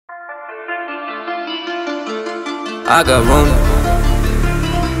I got room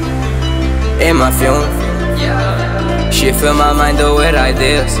in my fume. She fill my mind though with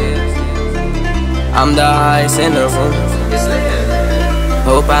ideas. I'm the highest in the room.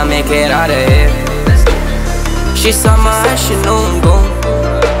 Hope I make it out of here. She saw my eyes, she knew I'm gone.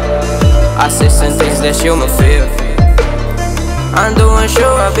 I said some things that she might feel. I'm doing sure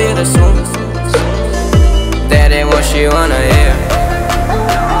I'll be the soon. That ain't what she wanna hear.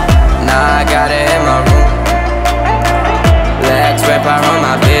 Now I got it in my room. Legs wrap around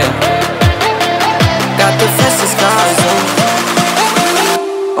my beard. Got the fastest cars on.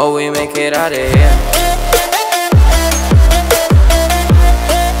 Oh, we make it out of here.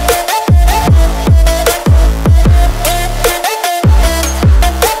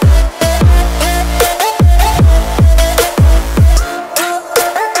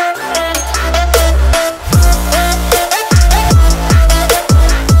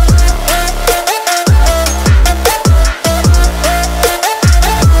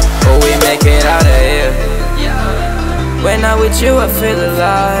 When I'm with you, I feel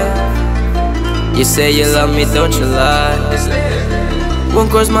alive. You say you love me, don't you lie. Won't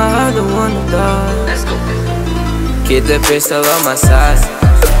cross my heart, don't wanna die. Keep the pistol on my side.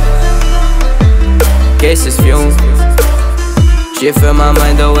 Cases fume. She fill my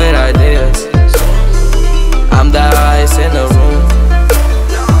mind though with ideas. I'm the highest in the room.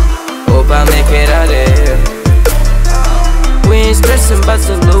 Hope I make it out of here. We ain't stressing about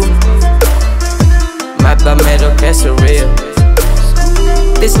the loot. My palmetto gets real.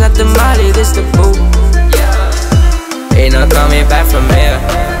 This not the molly, this the boo. Ain't no coming back from here.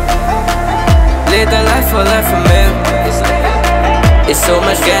 Live the life for life from here. It's so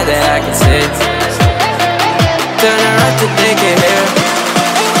much good that I can see. Turn around to take it here.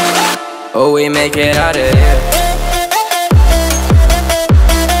 Oh, we make it out of here.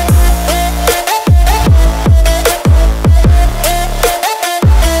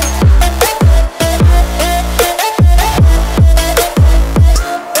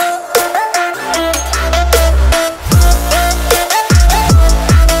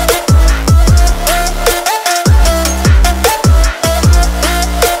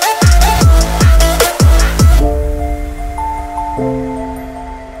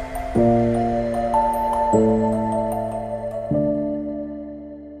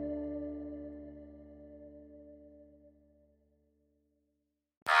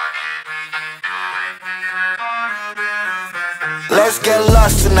 Let's get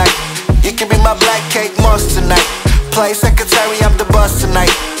lost tonight. You can be my black cake moss tonight. Play secretary, I'm the boss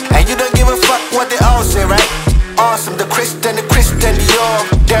tonight. And you don't give a fuck what they all say, right? Awesome, the Christian Dior.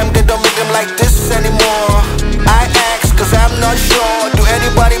 Damn, they don't make them like this anymore. I ask, cause I'm not sure. Do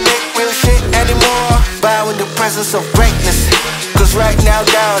anybody make real shit anymore? Bow in the presence of greatness. Cause right now,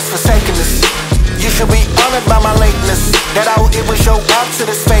 God's forsaken us. You should be honored by my lateness. That I will even show up to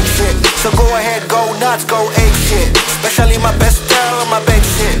this fake shit. So go ahead, go nuts, go ape shit. Especially my best style on my babe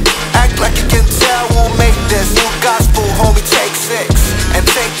shit. Act like you can tell who'll make this. New gospel, homie, take 6. And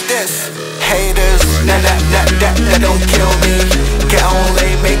take this. Haters, that don't kill me. Can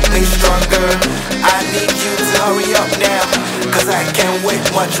only make me stronger. I need you to hurry up now. Cause I can't wait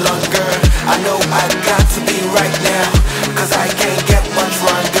much longer. I know I got to be right now. Cause I can't get much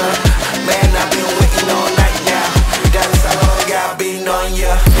longer. Man, I've been waiting all night now. That's how long I've been on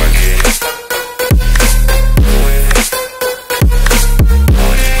ya.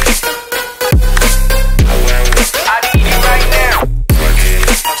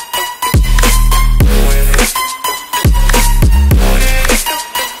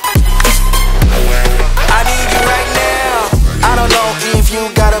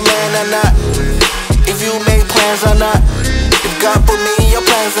 Or not, if God put me in your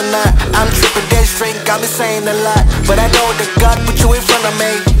plans or not. I'm tripping dead straight, got me saying a lot. But I know that God put you in front of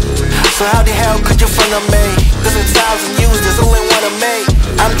me. So how the hell could you front of me? There's 1,000 views, there's only one of me.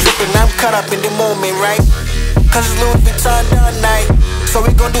 I'm tripping, I'm caught up in the moment, right? Cause it's Louis Vuitton all night. So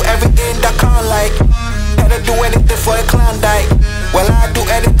we gon' do everything that can't like. Had to do anything for a Klondike. Well, I do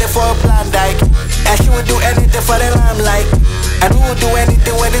anything for a Blondike. And she would do anything for the limelight. And we will do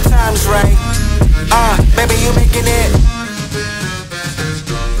anything when the time's right. Baby, you making it.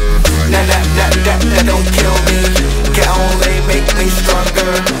 That don't kill me. Can only make me stronger.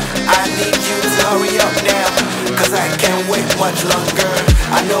 I need you to hurry up now. Cause I can't wait much longer.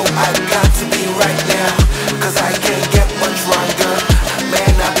 I know I got to be right now. Cause I can't get much longer. Man,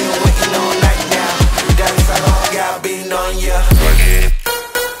 I've been waiting all night now. That's how long I've been on ya.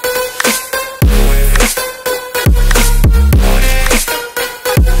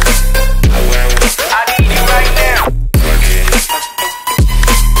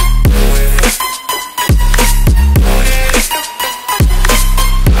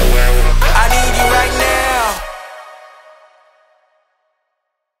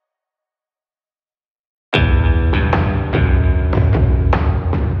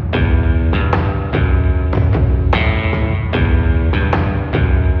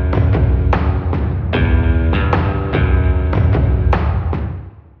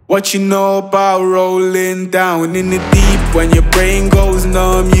 What you know about rolling down in the deep? When your brain goes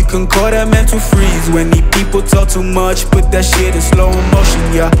numb, you can call that mental freeze. When these people talk too much, put that shit in slow motion,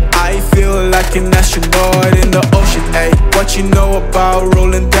 yeah. I feel like an astronaut in the ocean, ayy. What you know about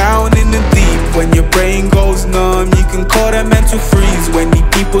rolling down in the deep? When your brain goes numb, you can call that mental freeze. When these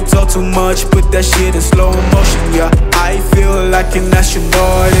people talk too much, put that shit in slow motion, yeah. I feel like an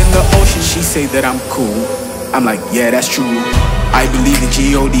astronaut in the ocean. She say that I'm cool, I'm like, yeah, that's true. I believe in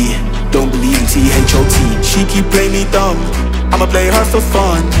G.O.D, don't believe in T.H.O.T. She keep playing me dumb, I'ma play her for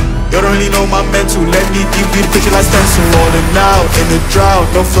fun. You don't really know my mental, let me give you the picture like stencil. Rolling out in the drought,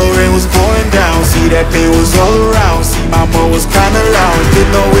 no flow rain was pouring down. See that pain was all around, see my mom was kinda loud.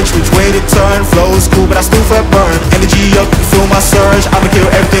 Didn't know which way to turn, flow was cool but I still felt burn. Energy up, you feel my surge, I'ma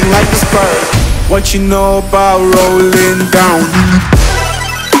kill everything like a spur. What you know about rolling down?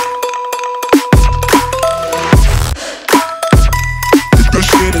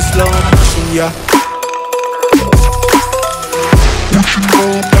 Shit in slow motion, yeah. What you know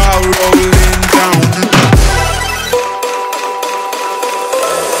about rolling down?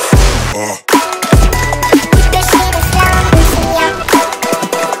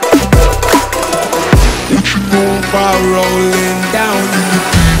 What you know about rolling down?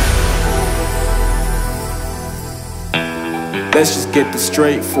 Let's just get this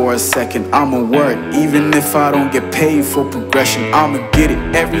straight for a second. I'ma work, even if I don't get paid for progression. I'ma get it,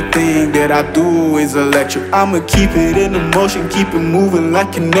 everything that I do is electric. I'ma keep it in motion, keep it moving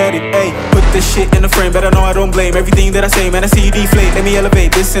like kinetic. Ayy, put this shit in the frame, better know I don't blame everything that I say. Man, I see you deflate, let me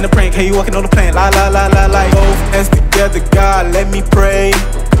elevate this in a prank. Hey, you walking on the plane, la la la la la. Both hands together, God, let me pray.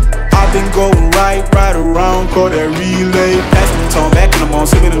 I've been going right around, call that relay. Pass me the tone, back in the mall,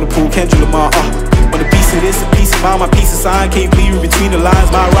 swimming in the pool, Kendrick Lamar. When a piece of this, a piece of mine, my piece of sign. Can't bleed between the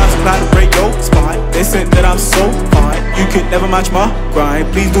lines, my rhymes are not to break your spine. They said that I'm so fine, you could never match my grind.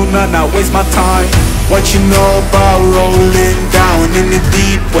 Please do not waste my time. What you know about rolling down in the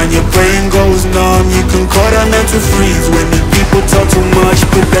deep? When your brain goes numb, you can call that mental freeze. When the people talk too much,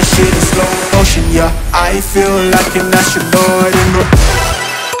 put that shit in slow motion, yeah. I feel like an astronaut in the...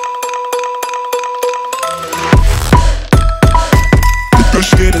 That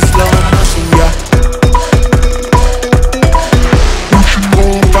shit in slow motion, yeah. What you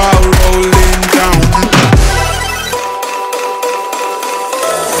know about rolling down?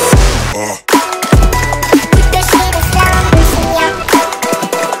 That shit in slow motion, yeah.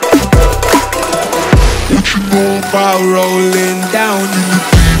 What you know about rolling down?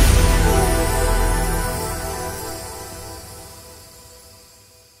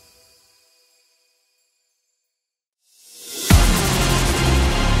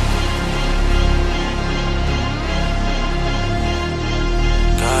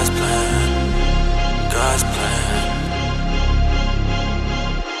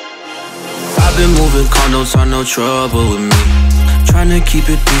 Moving calm, don't start no trouble with me. Tryna keep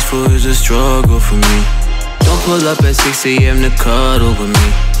it peaceful is a struggle for me. Don't pull up at 6 AM to cuddle with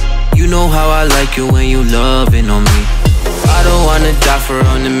me. You know how I like it when you loving on me. I don't wanna die for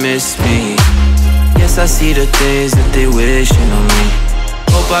them to miss me. Yes, I see the things that they wishing on me.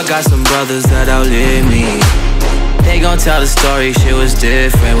 Hope I got some brothers that outlive me. They gon' tell the story, shit was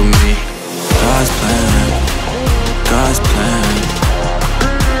different with me. God's plan, God's plan.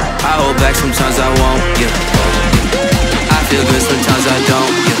 I hold back, sometimes I won't, yeah. I feel good, sometimes I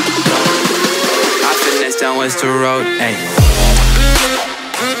don't, yeah. I finesse down West Road, ayy.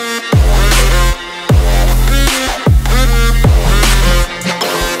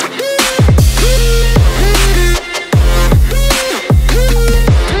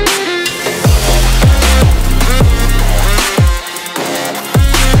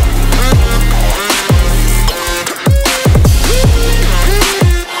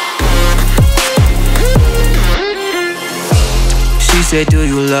 Say, do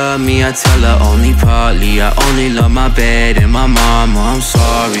you love me? I tell her only partly. I only love my bed and my mama, I'm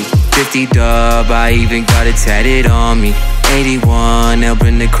sorry. 50 dub, I even got it tatted on me. 81, they'll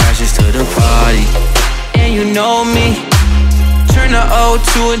bring the crashes to the party. And you know me, turn a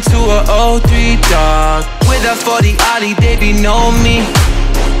 02 into a 03, dog. With a 40 Ollie, they be know me.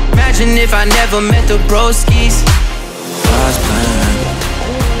 Imagine if I never met the broskies. God's plan,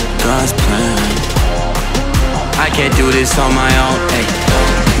 God's plan. I can't do this on my own, ayy.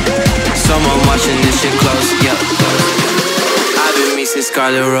 Someone watching this shit close, yeah. I've been me since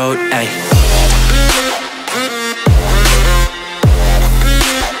Scarlet Road, ayy.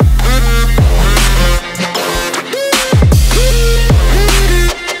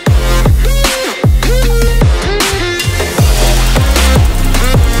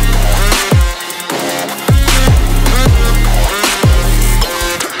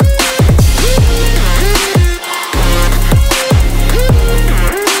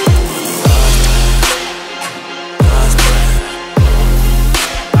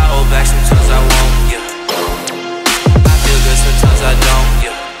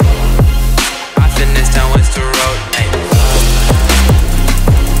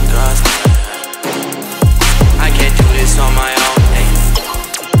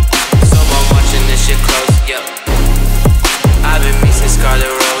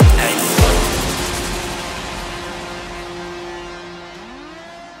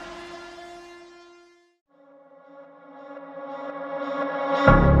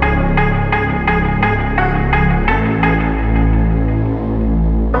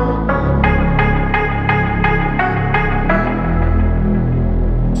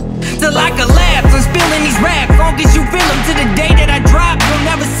 feel like a lapse. I'm spilling these raps, long as you feel them. To the day that I drop, you'll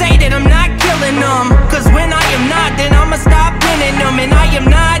never say that I'm not killing them. Cause when I am not, then I'ma stop pinning them. And I am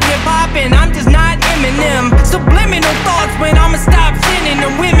not hip-hop and I'm just not Eminem. Subliminal thoughts when I'ma stop sending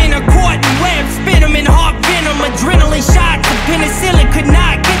them. Women are caught in webs, spit them in hawk venom. Adrenaline shots of penicillin could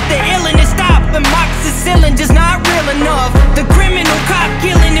not get the illness stop. And moxicillin just not real enough. The criminal cop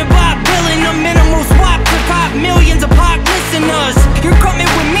killing and Bob billing. A minimal swap to cop millions of pop listeners. You're coming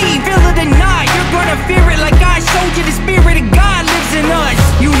with me, feel it or not. You're gonna fear it like I showed you the spirit of God lives in us.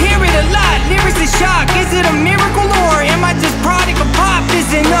 You hear it a lot, lyrics is shock. Is it a miracle or am I just product of pop?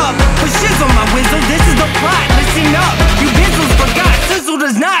 Isn't up, but shizzle my whistle, this is the plot. Listen up, you bizzles forgot. Sizzle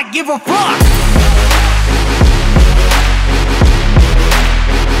does not give a fuck.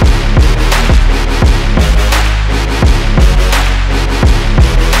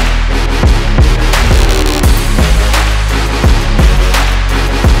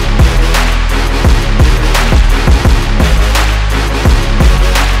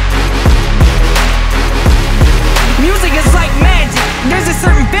 Music is like magic. There's a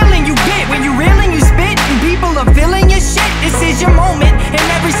certain feeling you get when you reel and you spit, and people are feeling your shit. This is your moment, and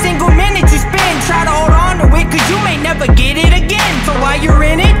every single minute you spend, try to hold on to it, cause you may never get it again. So while you're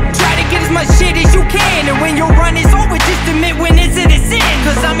in it, try to get as much shit as you can. And when your run is over, just admit when it's at its end.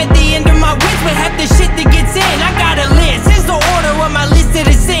 Cause I'm at the end of my wits with half the shit that gets in. I got a list, here's the order of my list of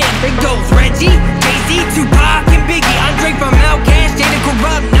the sin. It goes Reggie, Jay-Z, Tupac, and Biggie, Andre from Outkast, Jada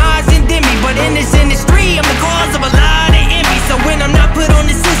Corrupt, Nas, and Demi. But in this industry, I'm the cause of a lot of envy. So when I'm not put on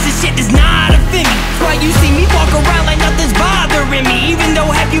this list, this shit does not offend me. That's why you see me walk around like nothing's bothering me. Even though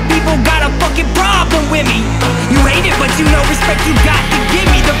half you people got a fucking problem with me. You hate it, but you know respect you got to give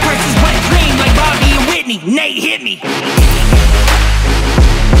me. The person's wet dream like Bobby and Whitney. Nate hit me.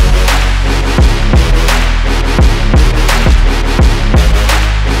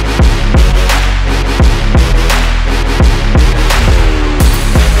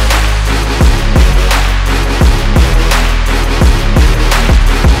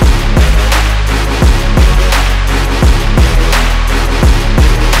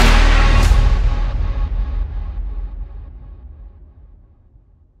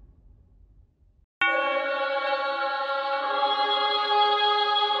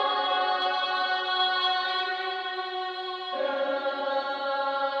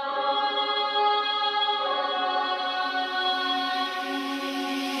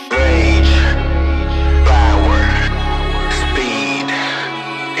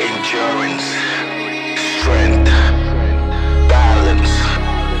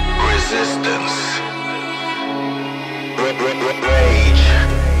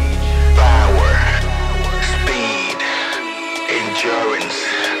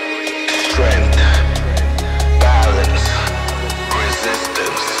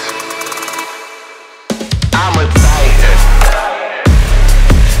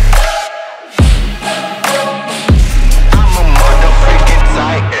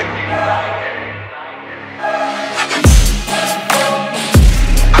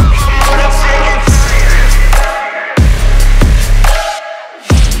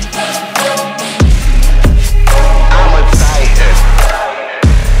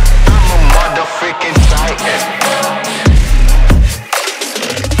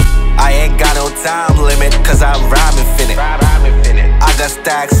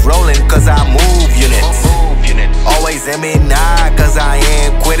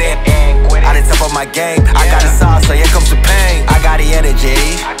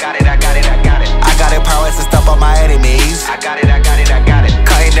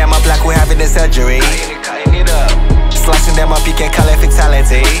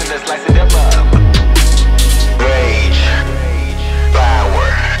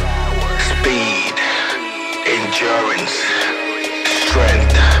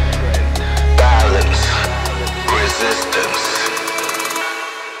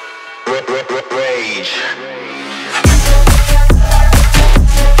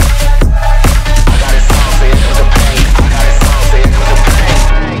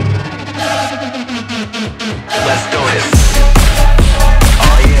 Let's do this.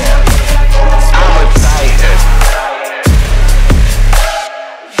 Oh yeah.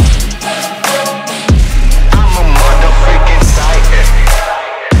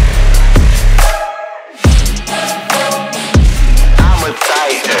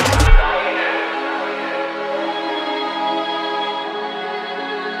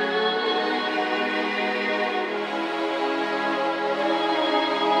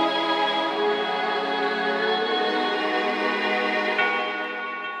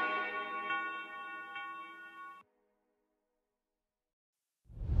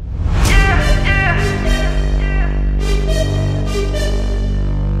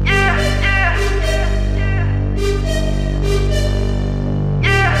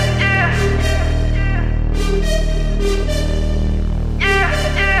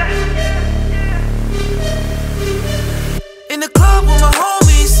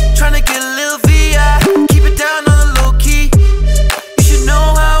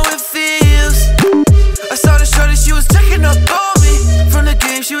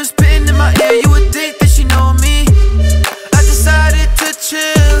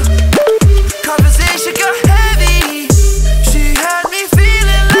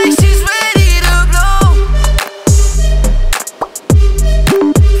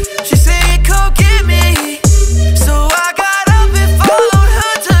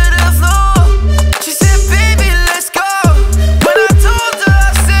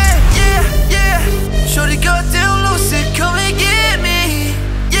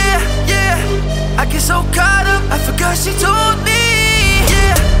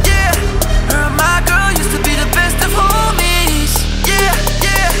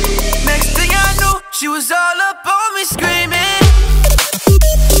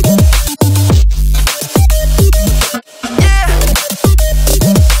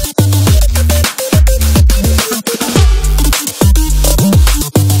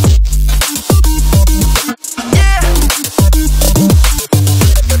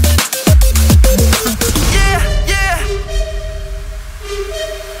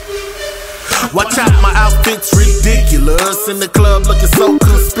 us. In the club looking so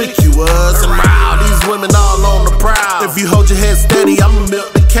conspicuous. And wow, these women all on the prowl. If you hold your head steady, I'ma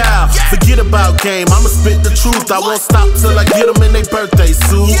milk the cow. Forget about game, I'ma spit the truth. I won't stop till I get them in their birthday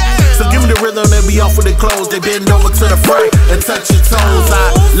suit. So give me the rhythm, they be off with their clothes. They bend over to the front and touch your toes.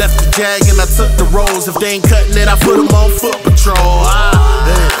 I left the jag and I took the rolls. If they ain't cutting it, I put them on foot patrol.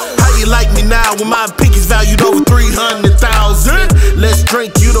 How you like me now when my pinky's valued over 300,000? Let's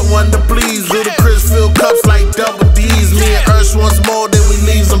drink, you the one to please. Little Chris fill cups like double D's. Me and Ursh once more, then we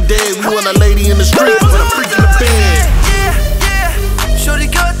leave them dead. We want a lady in the street with a freak in the bed. Shorty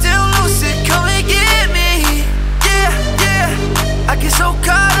got down loose and come and get me. I get so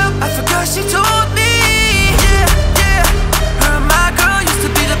caught up, I forgot she told me. Her and my girl used to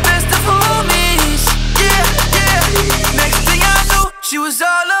be the best of homies. Next thing I knew, she was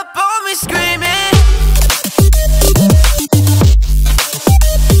all up on me screaming.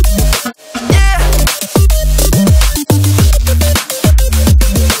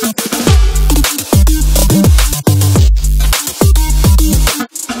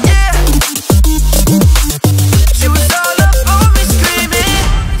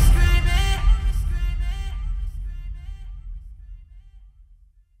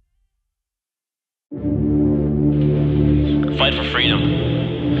 Fight for freedom.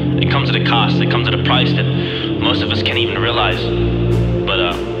 It comes at a cost, it comes at a price that most of us can't even realize. But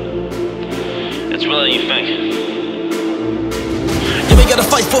it's really than you think. Yeah, we gotta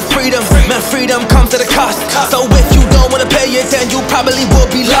fight for freedom. Man, freedom comes at a cost. So if you don't wanna pay it, then you probably will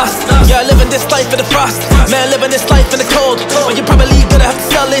be lost. Yeah, living this life in the frost. Man, living this life in the cold. Well, you probably gonna have to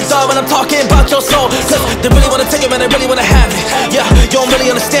sell it all when I'm talking about your soul. Cause they really wanna take it, man, they really wanna have it. Yeah, you don't really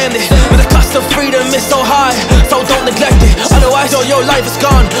understand it. But the cost of freedom is so high, so don't neglect it. Otherwise, your life is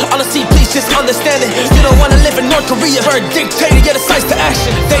gone. Honestly, please just understand it. You don't wanna live in North Korea, where a dictator, yeah, decides to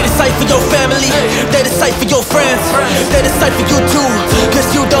action. They decide for your family, they decide for your friends, they decide for you too. Cause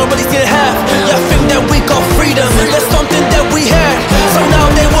you don't really see it have. Yeah, think that we got freedom, that's something that we had. So now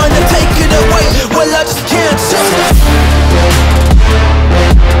they wanna take it away. Well, I just can't.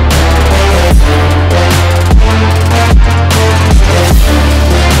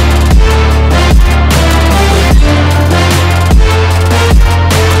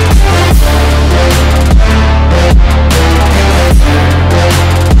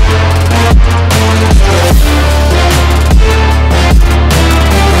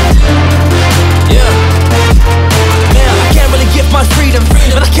 My freedom,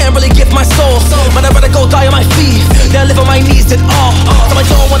 but I can't really give my soul. But I'd rather go die on my feet than live on my knees at all. So I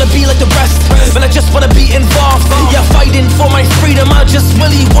don't wanna be like the rest, but I just wanna be involved. Yeah, fighting for my freedom, I just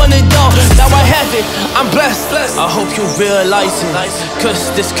really want it all. Now I have it, I'm blessed. I hope you realize it, cause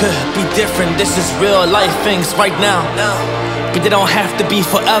this could be different. This is real life things right now, but they don't have to be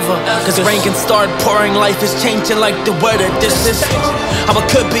forever. Cause rain can start pouring, life is changing like the weather. This is how it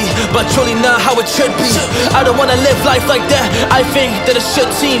could be, but truly not how it should be. I don't wanna live life like that. I think that it should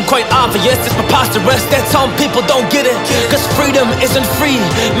seem quite obvious. It's preposterous that some people don't get it. Cause freedom isn't free.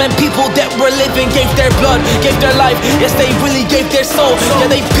 Man, people that were living gave their blood, gave their life. Yes, they really gave their soul. Yeah,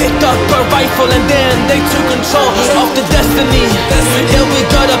 they picked up a rifle and then they took control of the destiny that we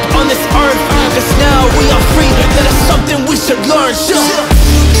got up on this earth. Cause now we are free. That is something we should learn.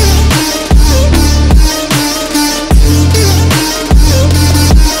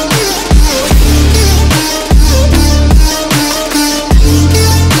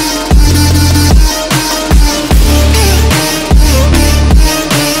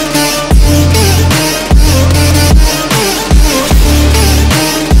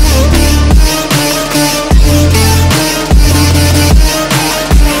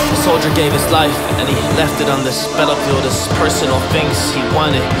 Gave his life and he left it on this battlefield as personal things he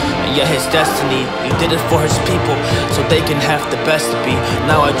wanted, and yet his destiny, he did it for his people so they can have the best to be.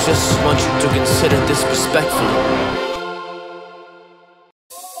 Now I just want you to consider this respectfully.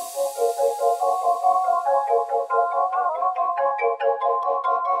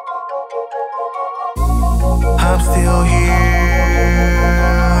 I'm still here,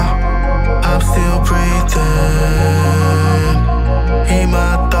 I'm still breathing. In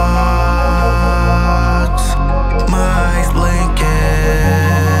my thoughts, my eyes blinking.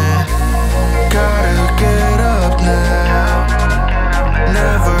 Gotta get up now,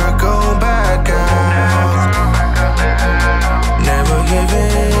 never go back out. Never give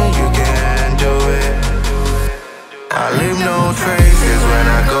in, you can do it. I leave no traces when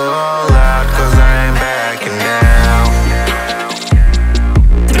I go all out, cause I ain't backing down.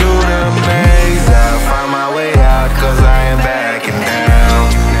 Through the maze, I'll find my way out.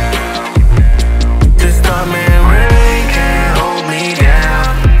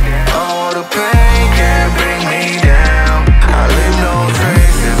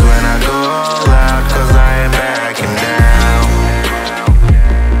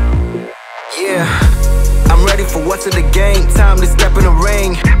 for what's in the game. Time to step in the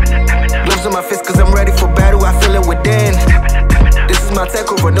ring. Gloves on my fist cause I'm ready for battle, I feel it within. This is my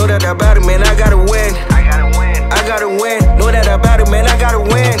takeover, know that about it, man, I gotta win. I gotta win, know that about it, man, I gotta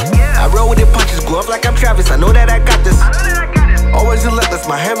win. I roll with the punches, glow up like I'm Travis, I know that I got this. Always relentless,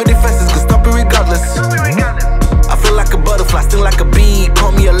 my heavy defenses can stop it regardless. I feel like a butterfly, sting like a bee,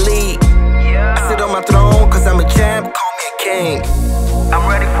 call me a lead. I sit on my throne cause I'm a champ, call me a king. I'm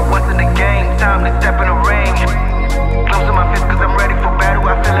ready for what's in the game, time to step in the ring. Gloves on my fist cause I'm ready for battle,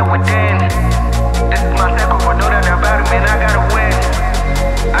 I feel it within. This is my takeover, know that about it, man, I gotta win.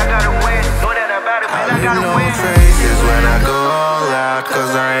 I gotta win, know that about it, man, I gotta win. I leave no traces when I go all out,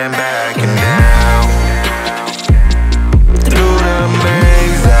 cause I ain't backing down. Through the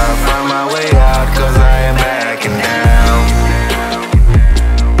maze, I'll find my way out, cause I ain't backing down.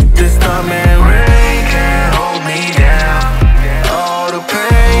 This storm and rain can't hold me down. All the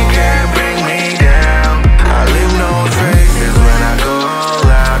pain can't bring me down. I leave no traces when I go all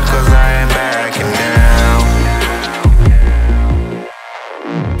out, cause I ain't backing down.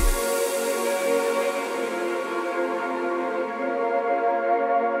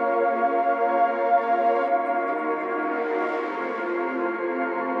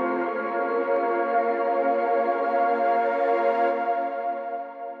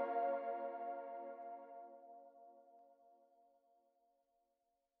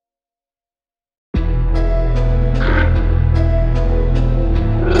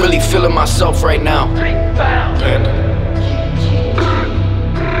 Really feeling myself right now. Panda.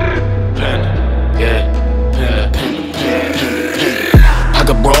 Panda. Yeah. Panda. Panda. I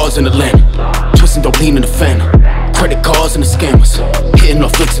got bras in Atlanta, twisting dope lean in the phantom. Credit cards and the scammers, hitting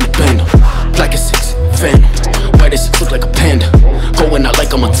off flicks in the bando. Black as 6, phantom. White as 6, look like a panda. Going out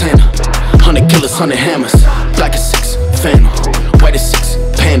like a Montana. 100 killers, 100 hammers. Black as 6, phantom. White as 6,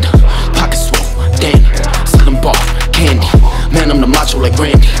 panda. Pockets swole, dandy. Selling bar, candy. Man, I'm the macho like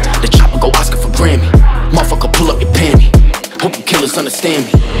Randy. The chopper go Oscar for Grammy. Motherfucker, pull up your panty. Hope you killers understand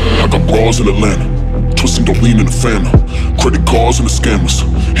me. I got bras in Atlanta, twisting dope lean in the phantom. Credit cards and the scammers,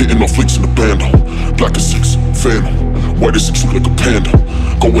 hitting off flicks in the bando. Black as 6, phantom. White as 6, look like a panda.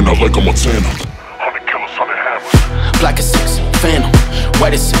 Going out like a Montana. 100 killers, 100 hammers. Black as 6, phantom.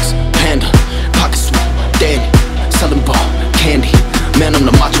 White as 6, panda. Pockets swole, dandy. Selling bar, candy. Man, I'm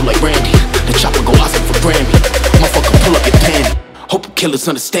the macho like Randy. The chopper go Oscar for Grammy. Motherfucker, pull up your panty. Hope you killers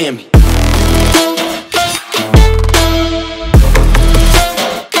understand me.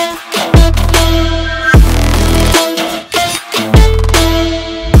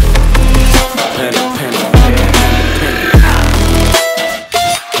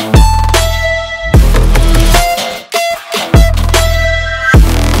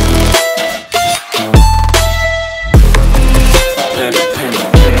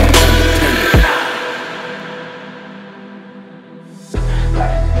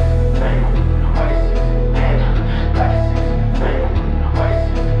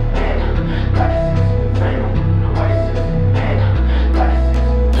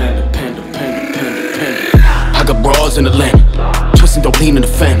 In Atlanta, twisting dope lean in the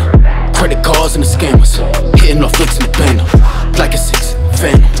phantom. Credit cards and the scammers, hitting off flicks in the bando. Black as 6,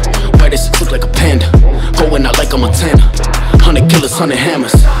 phantom. White as 6, look like a panda. Going out like a Montana. 100 killers, 100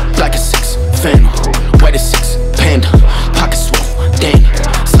 hammers. Black as 6, phantom. White as 6, panda. Pockets swole, dandy.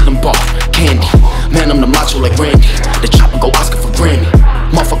 Selling bar, candy. Man, I'm the macho like Randy. The chopper go Oscar for Grammy.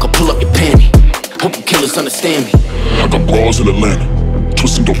 Motherfucker, pull up your panty. Hope you killers understand me. I got bras in Atlanta,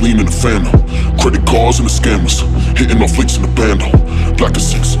 twisting dope lean in the phantom. Credit cards and the scammers, hitting off flicks in the bando. Black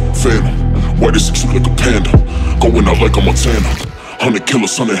as 6, phantom. White as 6, look like a panda. Going out like a Montana. 100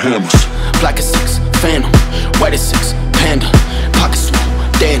 killers, 100 hammers. Black as 6, phantom. White as 6, panda. Pockets swole,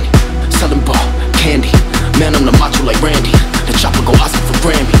 dandy. Selling bar, candy. Man, I'm the macho like Randy. The chopper go Oscar for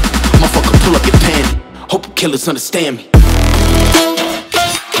Grammy. Motherfucker, pull up your panty. Hope you killers understand me.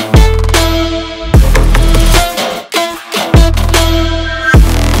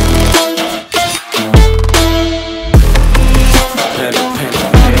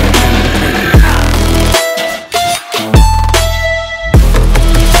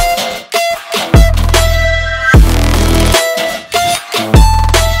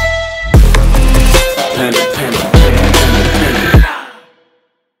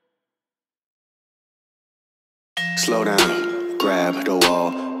 Slow down, grab the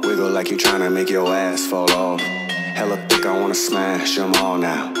wall, wiggle like you tryna make your ass fall off. Hella thick, I wanna smash them all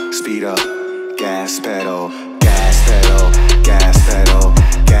now. Speed up, gas pedal, gas pedal, gas pedal,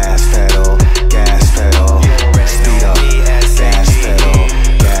 gas pedal, gas pedal. Speed up, gas pedal,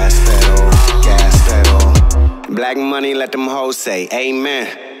 gas pedal, gas pedal. Black money, let them hoes say amen.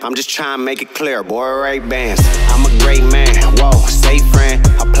 I'm just trying to make it clear, boy, Ray-Bans. I'm a great man, whoa, stay friend.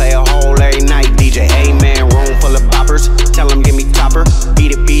 I play a hole every night, DJ, amen. Room full of boppers, tell them give me topper.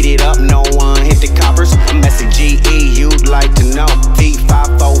 Beat it up, no one hit the coppers. I'm SCGE, you'd like to know. Feet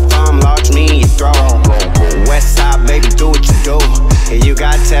 5'4", thumb, large me in your throat. West side, baby, do what you do. And you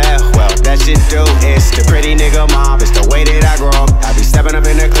got tell, well, that shit do. It's the pretty nigga mob, it's the way that I grow up. I be stepping up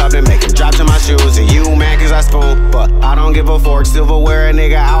in the club and making drops in my shoes. And you mad cause I spoon, but I don't give a fork. Silverware a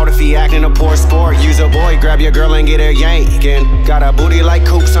nigga out if he acting a poor sport. Use a boy, grab your girl and get her yankin'. Got a booty like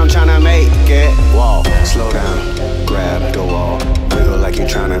coops, I'm tryna make it. Whoa, slow down, grab the wall. Wiggle like you're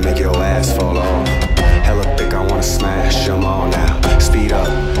tryna make your ass fall off. Hella thick, I wanna smash them all now. Speed up,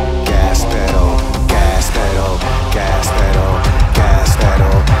 gas pedal, gas pedal, gas pedal, gas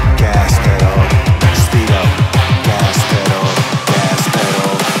pedal, gas pedal. Speed up, gas pedal, gas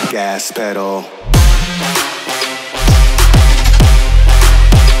pedal, gas pedal.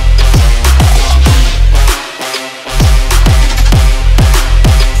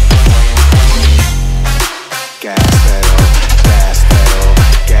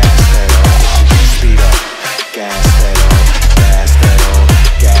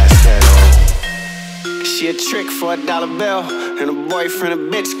 She a trick for $1 bill, and a boyfriend a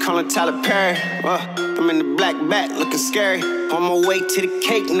bitch calling Tyler Perry. I'm in the black bat looking scary. On my way to the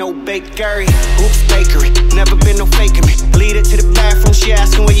cake, no bakery. Oops, bakery, never been no faking me. Lead her to the bathroom, she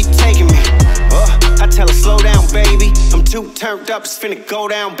asking where you taking me. I tell her slow down, baby. I'm too turned up, it's finna go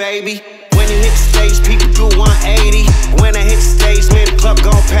down, baby. When you hit the stage, people do 180. When I hit the stage, man, the club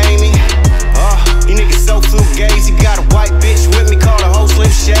gon' pay me. You niggas so fugazi. Got a white bitch with me, call the whole Slim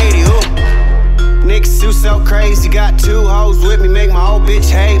Shady. Niggas too so crazy, got 2 hoes with me, make my old bitch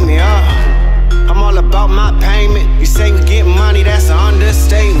hate me, I'm all about my payment. You say we get money, that's an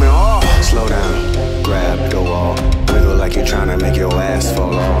understatement, Slow down, grab the wall. Wiggle like you're tryna make your ass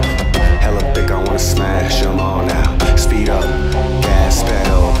fall off. Hella thick, I wanna smash them all now. Speed up, gas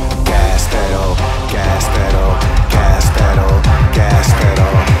pedal, gas pedal, gas pedal, gas pedal, gas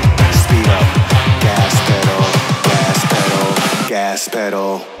pedal. Speed up, gas pedal, gas pedal, gas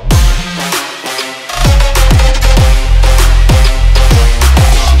pedal.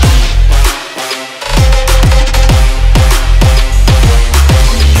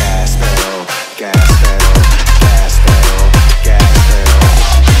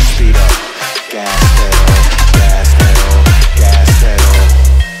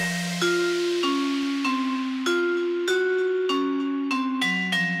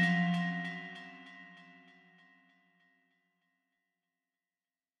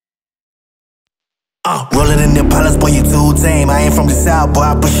 Rolling in the palace, boy, you too tame. I ain't from the south, boy,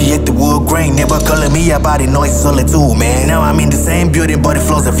 I appreciate the wood grain. Never calling me about the noise, solitude, man. Now I'm in the same building, but it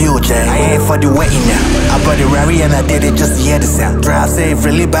flows a fuel chain. I ain't for the waiting now. I bought the Rari and I did it just to hear the sound. Drive safe,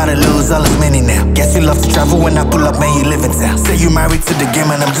 really about to lose all this money now. Guess you love to travel when I pull up, man, you live in town. Say you married to the game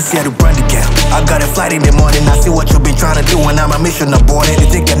and I'm just here to run the count. I got a flight in the morning, I see what you been trying to do and I'm a mission aborted. You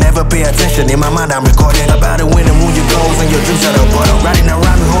think I never pay attention, in my mind I'm recording. About to win and move your goals and your dreams are the bottom. Riding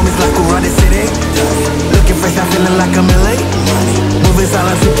around with homies like who run the city. Looking fresh, I'm feeling like I'm in late. Moving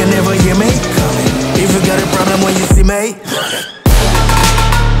silence, you can never hear me. If you got a problem when you see me.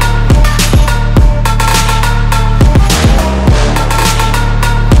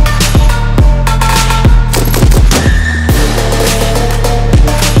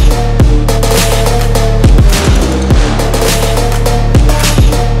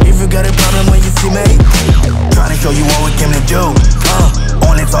 If you got a problem when you see me. Trying to show you what we came to do.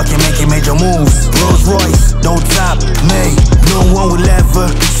 Only talking, making major moves. Rolls Royce, don't stop me. No one will ever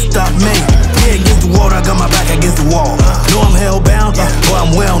stop me. Yeah, against the wall, I got my back against the wall. No, I'm hellbound, but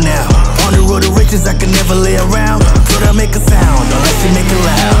I'm well now. On the road to riches, I can never lay around. Could I make a sound, unless you make it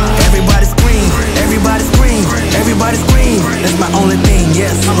loud. Everybody scream, everybody scream, everybody scream. That's my only thing,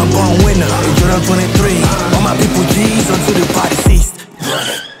 yes, I'm a born winner. In 2023, all my people G's until the party ceased.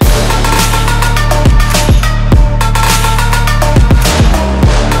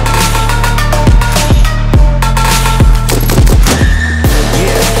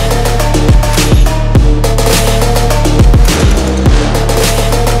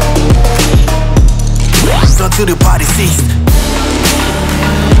 Until the party ceased.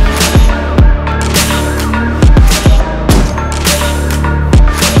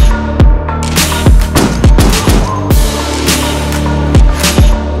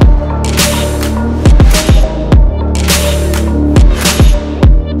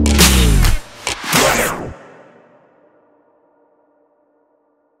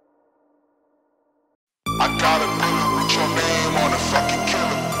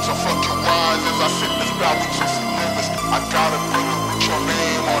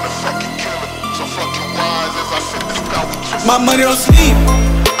 My money don't sleep,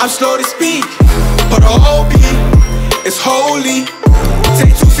 I'm slow to speak. But the whole beat is holy.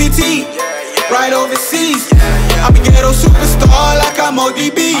 Take 250, right overseas. I'm a ghetto superstar like I'm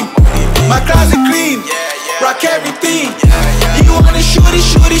ODB. My closet clean, rock everything. You wanna shoot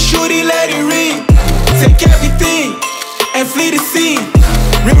it, let it ring. Take everything and flee the scene.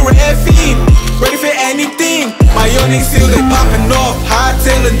 Real red fiend, ready for anything. My young niggas still they popping off.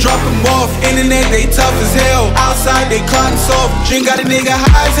 Hightail and drop them off. Internet they tough as hell. Outside they cotton soft. Drink got a nigga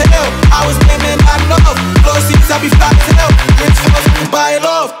high as hell. I was naming not enough. Floor seats I be fly as hell. Rich folks can buy it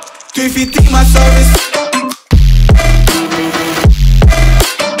off. 350 my service.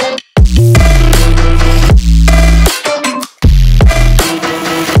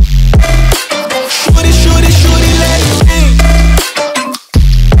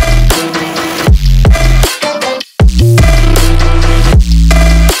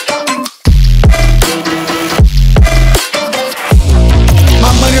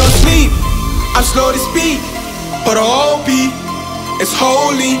 Slow to speak, but the whole beat is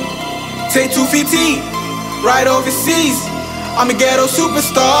holy. Take 250, right overseas. I'm a ghetto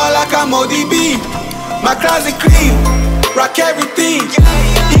superstar like I'm ODB. My closet clean, rock everything.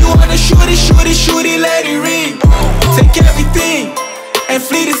 You wanna shoot it, let it ring. Take everything and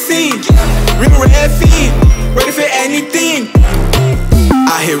flee the scene. Real red fiend, ready for anything.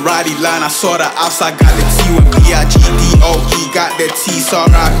 I hit Roddy line, I saw the outside, got the T with B-I-G-D-O-E, got that T, saw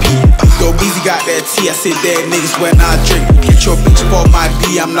R.I.P. Yo, Beezy got that T, I said dead niggas when I drink. Hit your bitch for my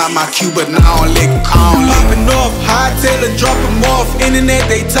D, I'm not my Q, but now I don't lick. Popping off, hightail and drop them off. Internet,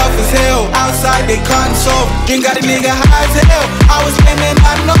 they tough as hell. Outside, they cotton soft. Drink got a nigga high as hell. I was naming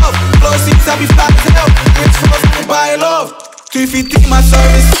not enough. Floor seats, I be fly as hell. Rich folks can buy it off. 350 my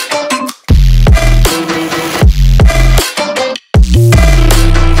service.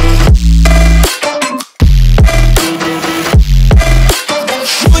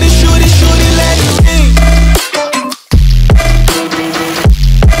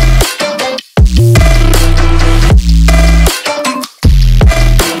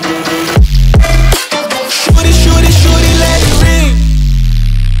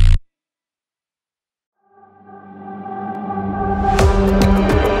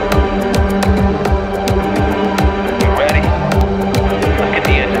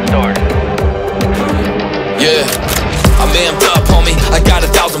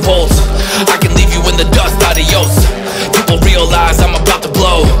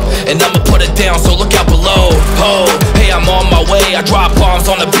 I drop bombs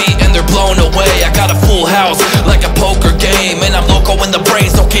on the beat and they're blown away. I got a full house like a poker game, and I'm loco in the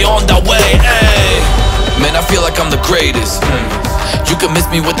brains, okay on the way. Hey, man, I feel like I'm the greatest. You can miss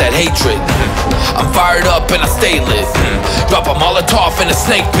me with that hatred. I'm fired up and I stay lit. Drop a Molotov in a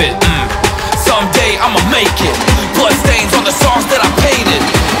snake pit. Someday I'ma make it. Blood stains on the songs that I painted.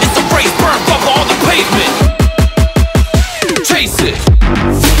 It's a race, burn rubber on the pavement. Chase it.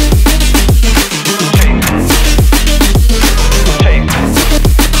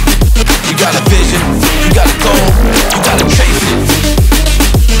 You got a vision, you got a goal, you gotta chase it.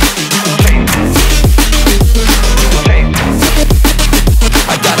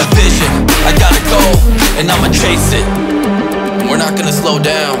 I got a vision, I got a goal, and I'ma chase it. We're not gonna slow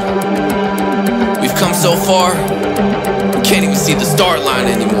down. We've come so far, we can't even see the start line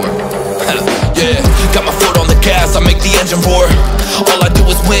anymore. Yeah, got my foot on the gas, I make the engine roar. All I do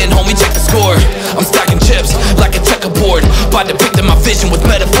is win, homie, check the score. I'm stacking chips like a checkerboard, by depicting my vision with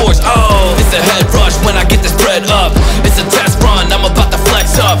metaphors. Oh, it's a head rush when I get this bread up. It's a test run, I'm about to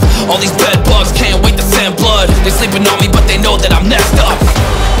flex up. All these bed bugs can't wait to send blood. They sleeping on me, but they know that I'm next up.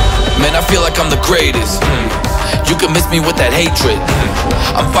 Man, I feel like I'm the greatest. You can miss me with that hatred.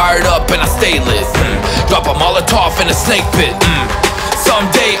 I'm fired up and I stay lit. Drop a Molotov in a snake pit.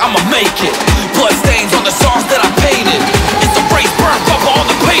 Someday I'ma make it. Blood stains on the songs that I painted. It's a race, burn rubber on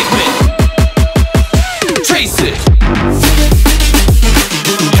the pavement. Chase it.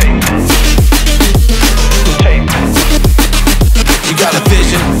 You got a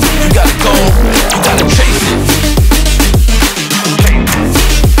vision, you got a goal, you gotta chase it.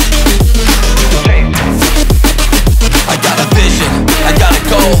 I got a vision, I got a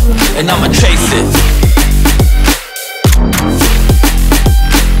goal, and I'ma chase it.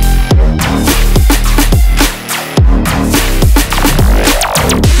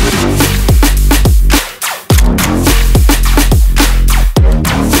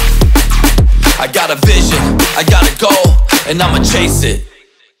 I got a vision, I got a goal, and I'ma chase it.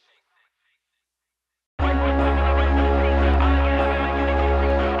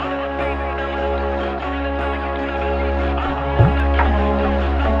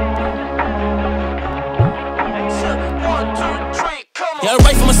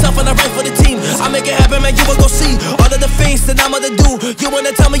 I make it happen, man, you will go see all of the things that I'm gonna do. You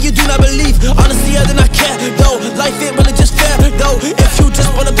wanna tell me you do not believe? Honestly, I do not care, though. Life ain't really just fair, though. If you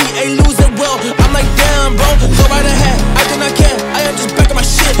just wanna be a loser, well, I'm like, damn, bro, go right ahead. I do not care, I am just back on my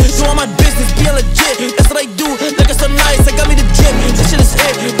shit. Doing my business, being legit. That's what I do, like it's so nice, I got me the gym. This shit is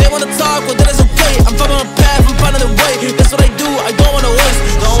it, they wanna talk, well, that is okay. I'm following a path, I'm finding a way. That's what I do, I don't wanna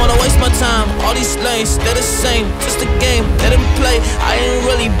waste my time. All these lanes, they're the same, just a game, let them play. I ain't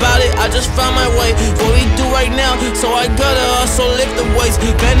really bout it, I just found my way. What we do right now, so I gotta also lift the weights.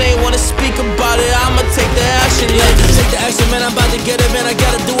 Man, they wanna speak about it, I'ma take the action, yeah. Take the action, man, I'm about to get it, man, I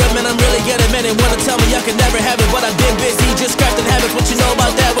gotta do it, man, I'm really getting it, man. They wanna tell me I can never have it, but I've been busy, just crafting habits. What you know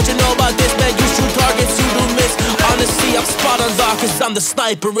about that, what you know about this, man, you shoot targets, you do miss. Honestly, I'm spot on, cause I'm the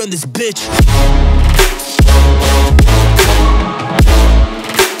sniper in this bitch.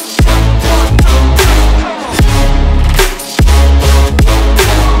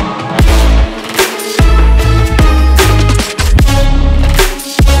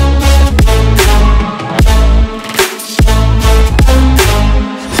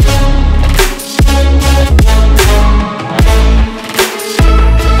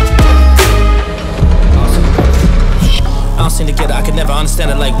 I could never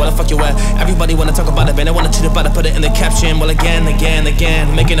understand it, like, where the fuck you at? Everybody wanna talk about it, man, they wanna cheat about it, put it in the caption. Well, again,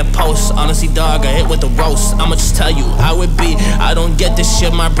 making a post. Honestly, dog, I hit with the roast. I'ma just tell you how it be, I don't get this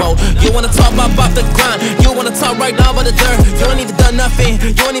shit, my bro. You wanna talk about the grind, you wanna talk right now about the dirt. You ain't even done nothing,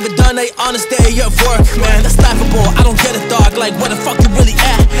 you ain't even done a honest day of work. Man, that's laughable, I don't get it, dog, like, where the fuck you really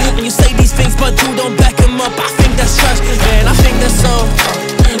at? And you say these things, but you don't back them up, I think that's trash. Man, I think that's so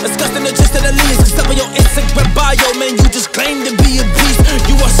disgusting, the gist of the least. Except for your Instagram bio, man, you just claim to be a beast.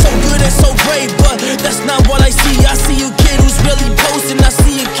 You are so good and so great, but that's not what I see. I see a kid who's really posting, I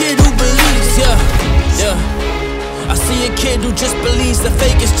see a kid who believes, yeah. I see a kid who just believes the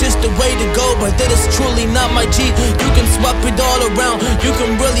fake is just the way to go, but that is truly not my G. You can swap it all around, you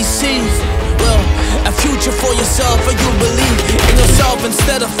can really see, well, a future for yourself, or you believe in yourself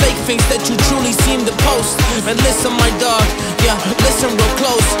instead of fake things that you truly seem to post. And listen, my dog, yeah, listen real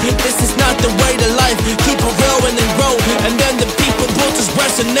close. This is not the way to life. Keep it real and then grow, and then the people will just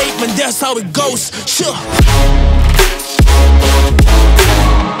resonate, man, that's how it goes. Sure.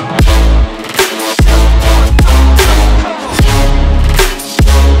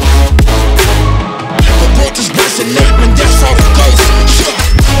 Just resonate, man, that's how it goes. Sure.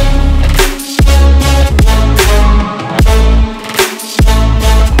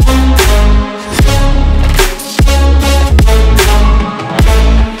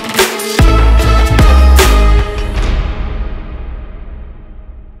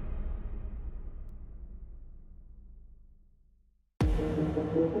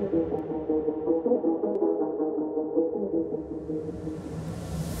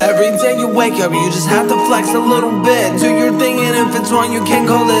 Every day you wake up, you just have to flex a little bit. Do your thing, and if it's wrong, you can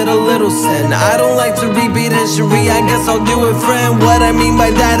call it a little sin. I don't like to repeat history, I guess I'll do it, friend. What I mean by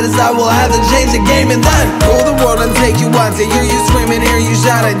that is I will have to change the game and then rule the world and take you out to hear you scream and hear you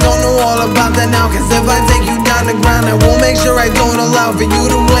shout. I don't know all about that now, cause if I take you down the ground, I will make sure I don't allow for you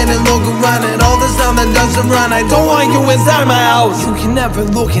to win and look around at all the sound that doesn't run. I don't want you inside my house. You can never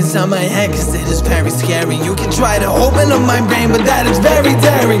look inside my head, cause it is very scary. You can try to open up my brain, but that is very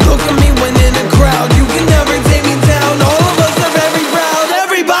daring. Look at me when in a crowd, you can never take me down. All of us are very proud,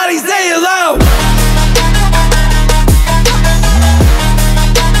 everybody say it loud.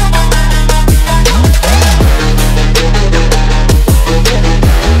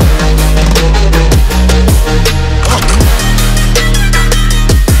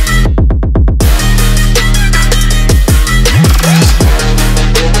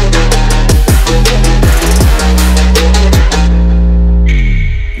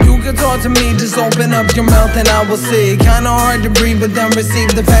 To me, just open up your mouth and I will see. Kinda hard to breathe, but then receive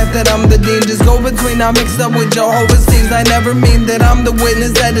the fact that I'm the dean. Just go between, I'm mixed up with Jehovah's Teams. I never mean that I'm the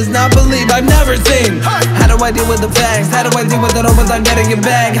witness that does not believe I've never seen. How do I deal with the facts? How do I deal with it all without getting it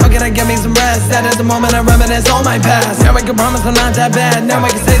back? How can I get me some rest? That is the moment I reminisce on my past. Now I can promise I'm not that bad. Now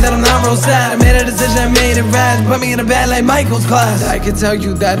I can say that I'm not real sad. I made a decision, I made it rash. Put me in a bed like Michael's class. I can tell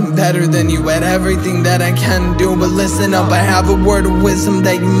you that I'm better than you at everything that I can do, but listen up, I have a word of wisdom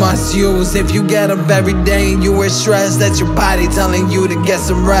that you must use. If you get up every day and you are stressed, that's your body telling you to get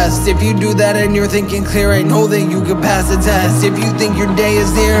some rest. If you do that and you're thinking clear, I know that you can pass the test. If you think your day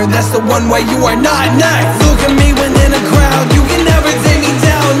is near, that's the one way you are not next. Look at me when in a crowd, you can never take me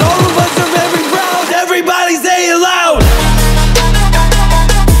down. All of us are very proud, everybody say it loud.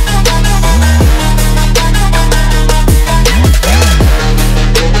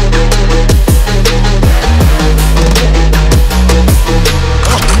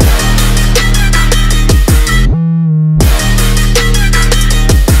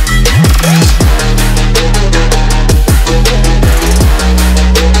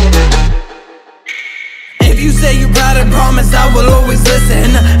 say you proud and promise I will always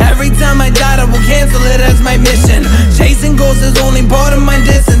listen. Every time I die I will cancel it as my mission. Chasing goals is only part of my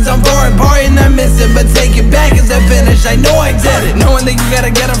distance. I'm far apart and I miss it, but take it back as I finish. I know I did it. Knowing that you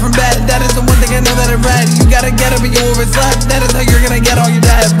gotta get up from bed, that is the one thing I know that I read. You gotta get up and you overslept, that is how you're gonna get all your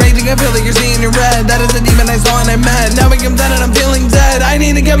debt. Raging, I feel like you're seeing in red. That is the demon I saw and I met. Now it comes out and I'm feeling dead. I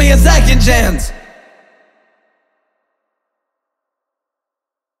need to give me a second chance.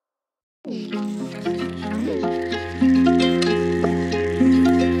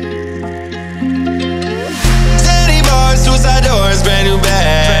 Suicide doors, brand new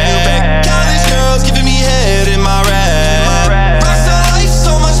bag. College girls giving me head in my rap. Rockstar life,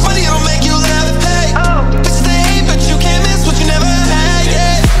 so much money it'll make you laugh. Hey, bitches they hate, but you can't miss what you never had.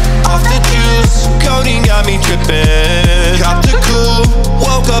 Yeah, off the juice, codeine got me tripping. Copped a cool,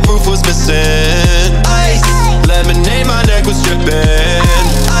 woke up, roof was missing. Ice, lemonade, my neck was dripping.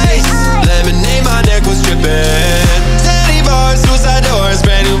 Ice, lemonade, my neck was dripping. Teddy bars, suicide doors,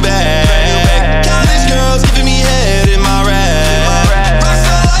 brand new bag. College girls giving me head in my rap.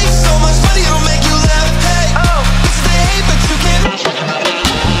 Rockstar life, so much money it'll make you laugh. Hey, bitches they hate, but you can't.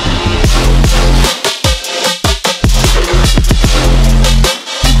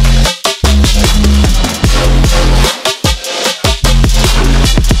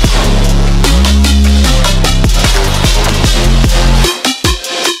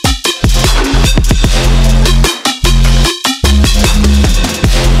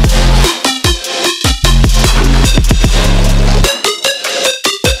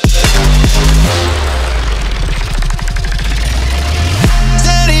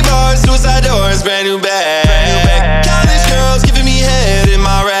 Brand new bag. College girls giving me head in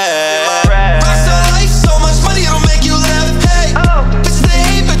my rap. Rockstar life, so much money it'll make you laugh. Hey, bitches they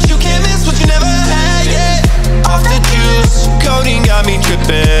hate, but you can't miss what you never had. Yeah, off the juice, codeine got me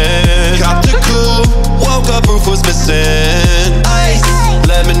tripping. Copped a cool, woke up, roof was missing. Ice,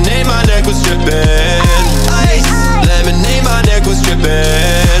 lemonade, my neck was dripping. Ice, lemonade, my neck was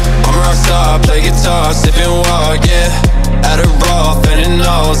dripping. I'm a rockstar, play guitar, sip and walk, yeah. At a raw,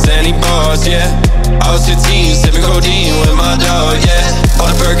 fentanyl, sandy bars, yeah. I was 15, sipping codeine with my dog, yeah. On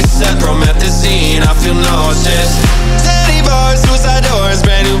a Percocet, promethazine, I feel nauseous. Sandy bars, suicide doors,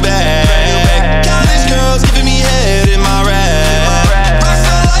 brand new bag. College girls giving me head in my rap.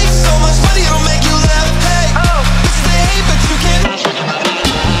 Rockstar life, so much money it'll make you laugh. Hey, bitches they hate, but you can't.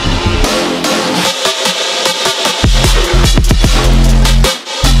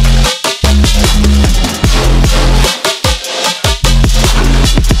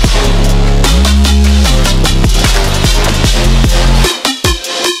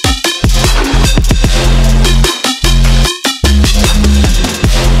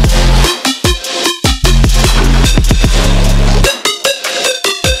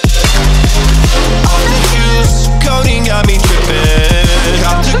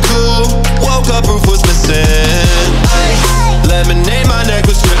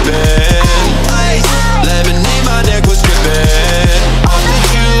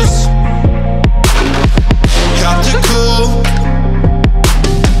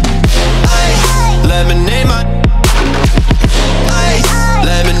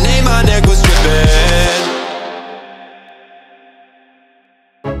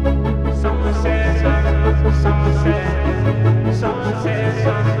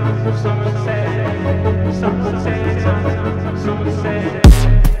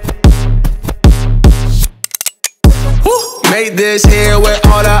 This here with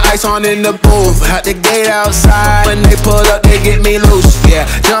all the ice on in the booth. At the gate outside, when they pull up, they get me loose. Yeah,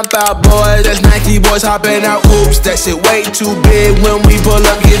 jump out, boys. That's Nike boys hopping out. Oops, that shit way too big. When we pull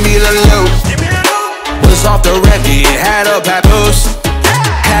up, give me the loot. Was off the record, had a papoose.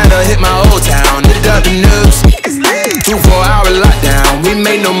 Had to hit my old town, hit up the news. 2-4-hour lockdown, we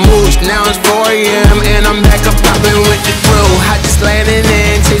made no moves. Now it's 4 AM and I'm back up popping with the crew. I just landed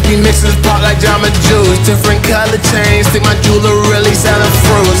in, take me mixes pop like Jamba Juice. Different color chains, think my jeweler really selling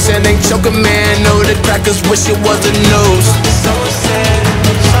fruits. And they choke a man, know the crackers wish it was the news. So sad,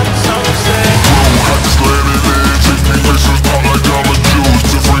 so sad. I just landed in, take me mixes pop like Jamba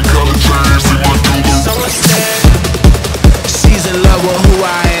Juice. Different color chains, think my jeweler. So sad. She's in love with who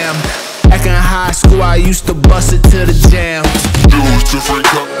I am. Back in high school, I used to bust it to the jam. Juice, different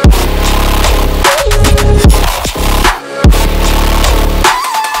color.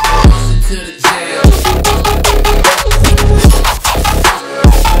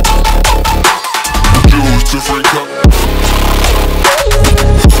 Different cup.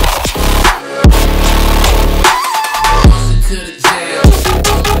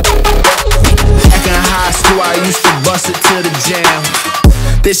 Back in high school, I used to bust it to the jam.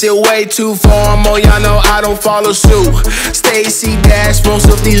 This shit way too formal, y'all know I don't follow suit. Stacy Dash, most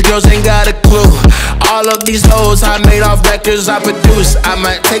of these girls ain't got a clue. All of these hoes I made off records I produce. I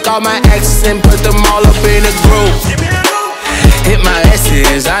might take all my exes and put them all up in a group. Hit my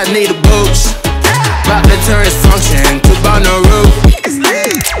S's, I need a boost. About to turn his function to Bonnaroo.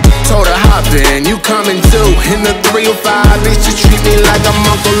 Told her hop in, you coming too. In the 305, bitch, you treat me like I'm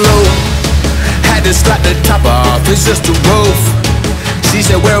Uncle Lou. Had to slap the top off, it's just the roof. She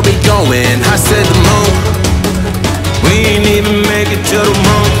said, where we going? I said the moon. We ain't even make it to the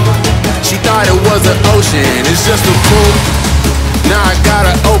moon. She thought it was an ocean, it's just a pool. Now I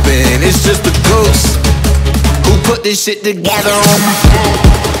gotta open, it's just a goose. Who put this shit together on my phone?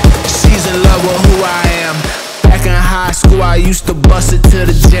 She's in love with who I am. Back in high school, I used to bust it to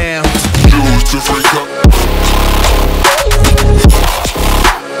the jam. Used to freak up.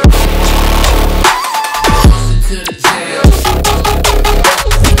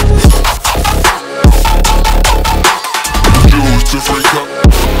 To freak up.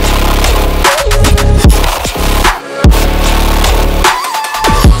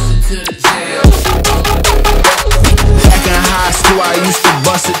 Back in high school, I used to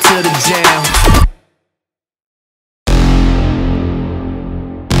bust it to the jam.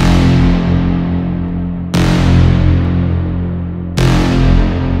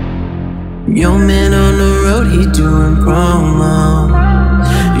 Yo, man on the road, he doing promo.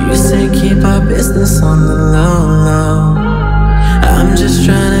 You say keep our business on the low. I'm just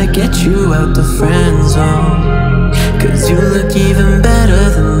tryna get you out the friend zone, cause you look even better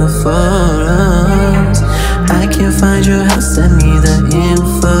than the photos. I can't find your house, send me the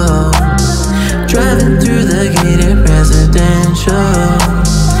info. Driving through the gated residential,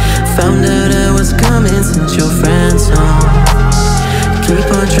 found out I was coming since your friend's home. Keep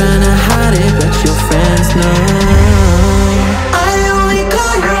on tryna hide it, but your friends know. I only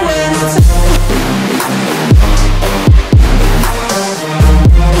call you when it's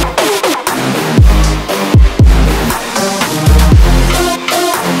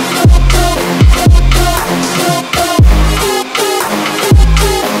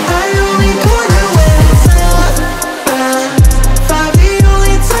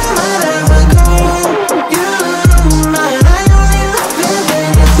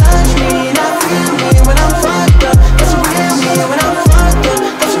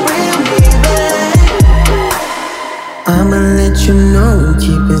you know,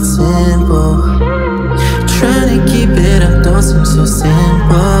 keep it simple. Tryna keep it up, don't seem so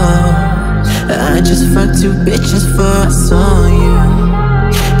simple. I just fucked 2 bitches before I saw you,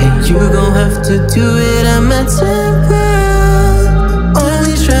 and you gon' have to do it at my tempo.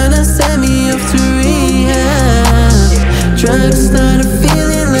 Only tryna send me off to rehab. Drugs started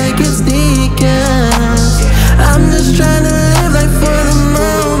feeling like it's decaf. I'm just tryna live life for the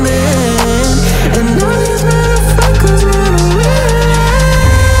moment, and all these motherfuckers run away.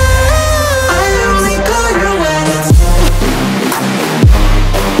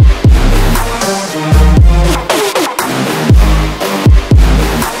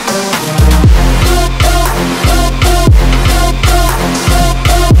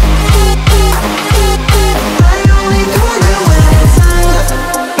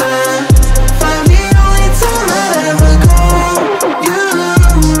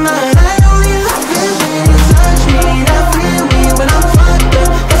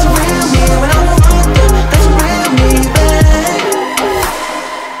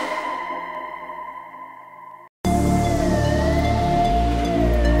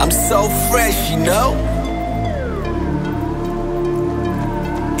 So fresh, you know?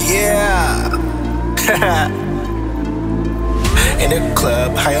 Yeah. In the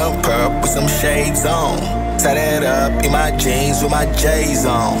club, high on perp with some shades on. Tie that up in my jeans with my J's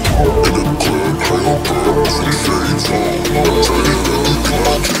on. In the club, high on perp with some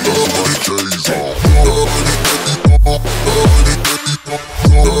shades on. Tie it up in my jeans with my J's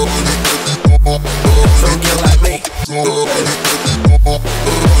on. So get like me.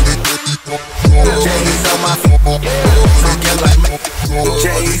 J's on my feet, so get like me.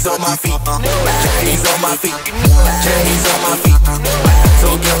 J's on my feet, J's on my feet, J's on my feet,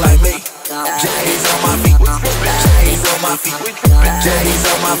 so get like me. J's on my feet, J's on my feet, J's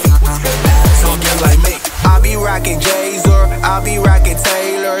on my feet, so get like me. I be rocking J's or I be rocking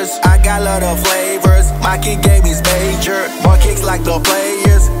Taylors. I got a lot of flavors. My kid gave me major, more kicks like the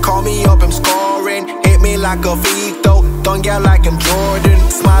players. Call me up, I'm scoring. Hit me like a Vito, don't get like I'm Jordan.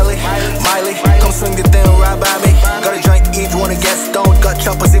 Smiley, Miley, come swing the thing right by me. Got a drink if you wanna get stoned. Got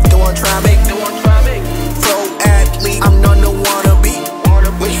choppers if they wanna try me. Pro athlete, I'm not no wannabe.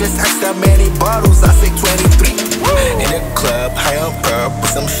 With just extra many bottles, I say 23. In the club, high on curb, put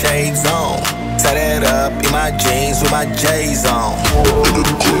some shades on. Tie that up in my jeans with my J's on.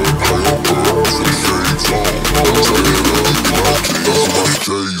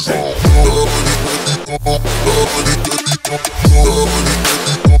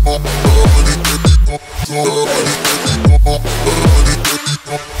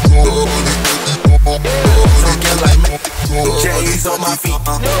 J's on my feet,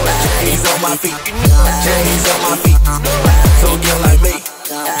 J's on my feet, J's on my feet. So get like me.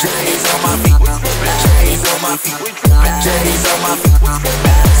 J's on my feet, J's on my feet, J's on my feet.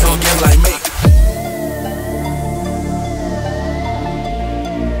 So get like me.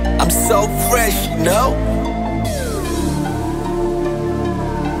 I'm so fresh, you know?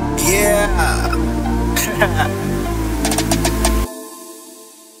 Yeah.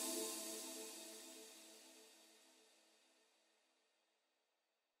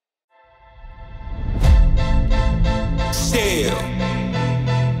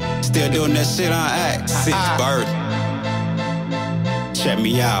 Still doing that shit on act. 6 bird. Check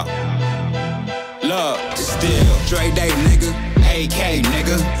me out. Look, still Dre Day, nigga. AK,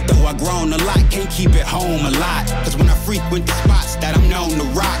 nigga. Though I grown a lot, can't keep it home a lot. Cause when I frequent the spots that I'm known to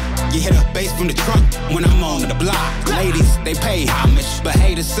rock, you hit a bass from the trunk when I'm on the block. Ladies, they pay homage, but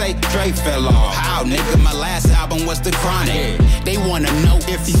haters say Dre fell off. How, nigga? My last album was The Chronic. They wanna know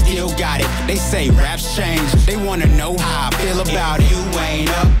if he still got it. They say raps change. They wanna know how I feel about it. You ain't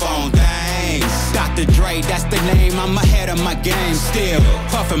up on things. Dr. Dre, that's the name. I'm ahead of my game. Still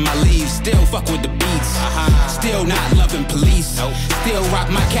puffin' my leaves. Still fuck with the beats. Still not loving police. Still rock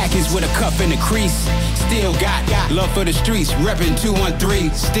my khakis with a cuff and a crease. Still got love for the streets. Reppin'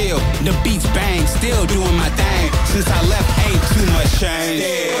 213. Still the beats bang. Still doing my thing. Since I left, ain't too much change.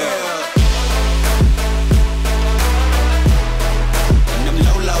 And them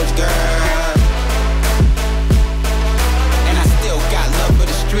low-lows, girl. And I still got love for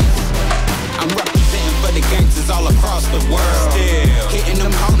the streets. I'm representing for the gangsters all across the world. Still hitting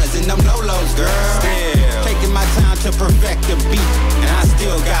them corners and them low-lows, girl. Still taking my time to perfect the beat. And I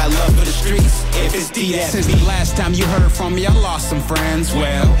still got love for the streets. If it's D, that's since the last time you heard from me, I lost some friends.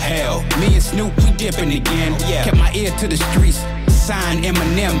 Well, hell, me and Snoop, we dipping again. Yeah, kept my ear to the streets. Signed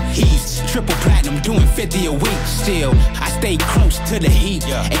Eminem, he's triple platinum, doing 50 a week. Still, I stayed close to the heat.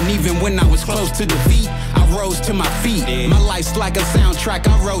 And even when I was close to defeat, I rose to my feet. My life's like a soundtrack,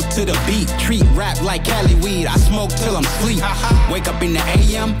 I wrote to the beat. Treat rap like Cali weed, I smoke till I'm sleep. Wake up in the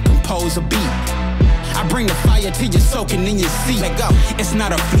AM, compose a beat. I bring the fire till you're soaking in your seat. Let go. It's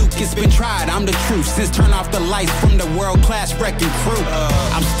not a fluke, it's been tried, I'm the truth. Since turn off the lights from the world-class wrecking crew,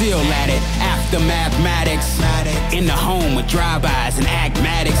 I'm still at it, after mathematics. In the home with drive-bys and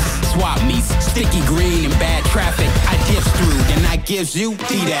acmatics. Swap meets, sticky green and bad traffic. I dips through, then I gives you,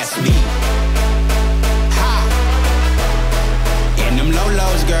 D, that's me. Ha! And them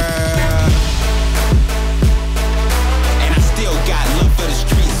low-lows, girl. And I still got love for the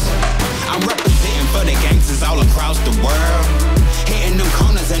streets. I'm representing for the gangsters all across the world. Hitting them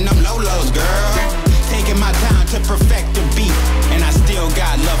corners and them low-lows, girl. Taking my time to perfect the beat. And I still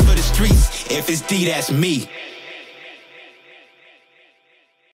got love for the streets. If it's D, that's me.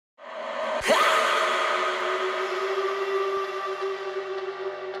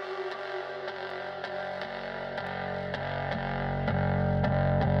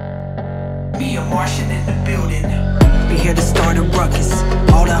 Me, a Martian in the building. We here to start a ruckus.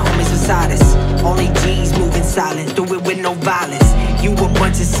 All the homies beside us. Only G's moving silent. Do it with no violence. You a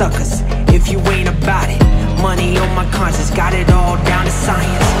bunch of suckers if you ain't about it. Money on my conscience, got it all down to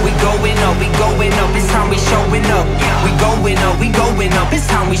science. We going up, we going up, it's time we showing up. We going up, we going up, it's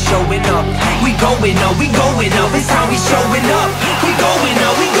time we showing up. We going up, we going up, it's time we showing up. We going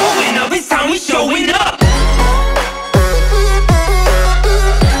up, we going up, it's time we showing up.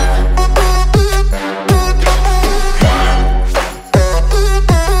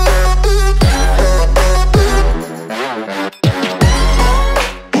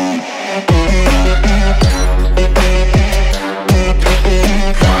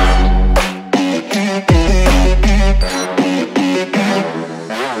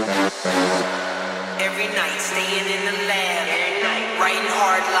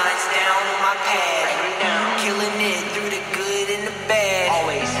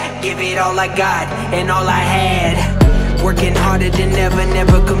 All I got and all I had. Working harder than ever,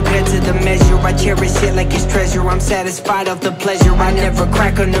 never compared to the measure. I cherish it like it's treasure. I'm satisfied of the pleasure. I never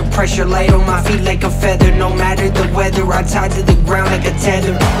crack under pressure. Light on my feet like a feather. No matter the weather, I'm tied to the ground like a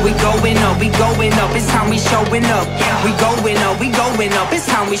tether. We going up, we going up. It's time we showing up. We going up, we going up. It's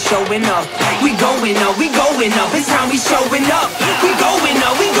time we showing up. We going up, we going up. It's time we showing up. We going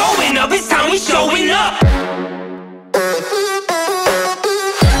up, we going up. It's time we showing up.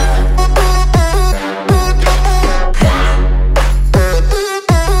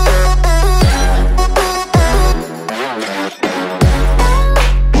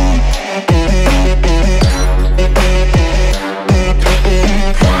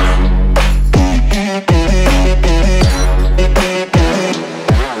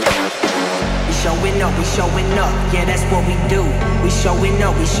 showing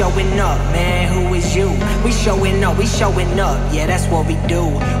up, man, who is you? We showing up, yeah, that's what we do.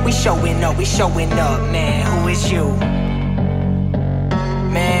 We showing up, man, who is you?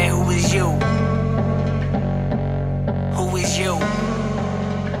 Man, who is you? Who is you?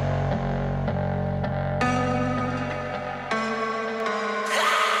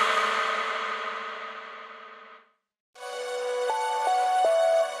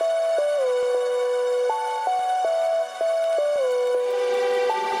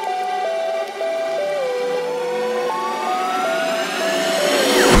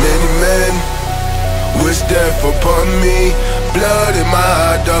 Death upon me, blood in my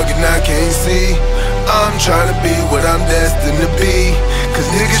eye, dog, and I can't see. I'm trying to be what I'm destined to be, cause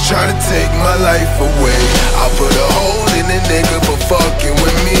niggas try to take my life away. I put a hole in a nigga for fucking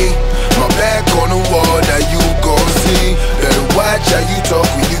with me. My back on the wall, now you gon' see. Better watch how you talk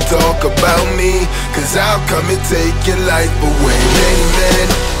when you talk about me, cause I'll come and take your life away. Many men,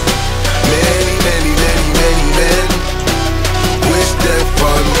 many, many, many, many men wish death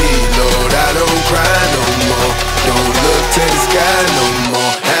on me, Lord. I don't cry no more, don't look to the sky no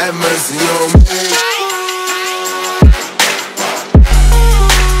more. Have mercy on me.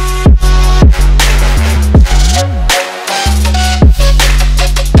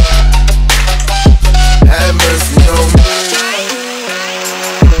 Have mercy on me.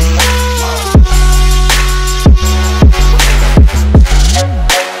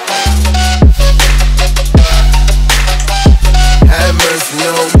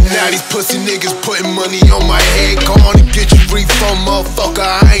 Now these pussy niggas putting money on my head. Go on and get you free from motherfucker,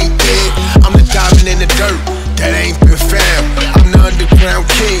 I ain't dead. I'm the diamond in the dirt that ain't been found. I'm the underground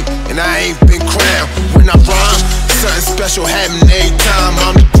king and I ain't been crowned. When I rhyme, something special happen every time